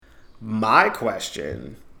My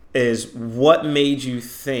question is, what made you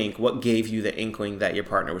think, what gave you the inkling that your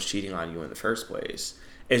partner was cheating on you in the first place?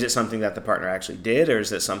 Is it something that the partner actually did, or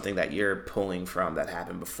is it something that you're pulling from that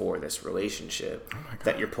happened before this relationship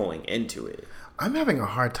that you're pulling into it? I'm having a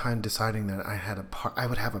hard time deciding that I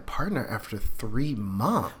would have a partner after 3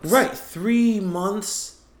 months. Right, 3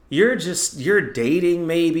 months. You're dating,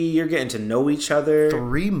 maybe you're getting to know each other.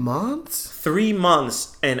 3 months? 3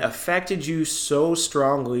 months, and affected you so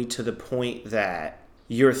strongly to the point that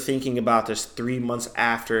you're thinking about this 3 months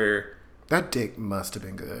after. That dick must have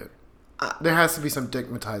been good. There has to be some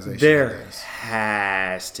dickmatization. There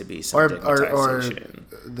has to be some dickmatization.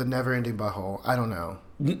 Or the never-ending butthole. I don't know.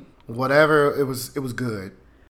 Whatever, it was good.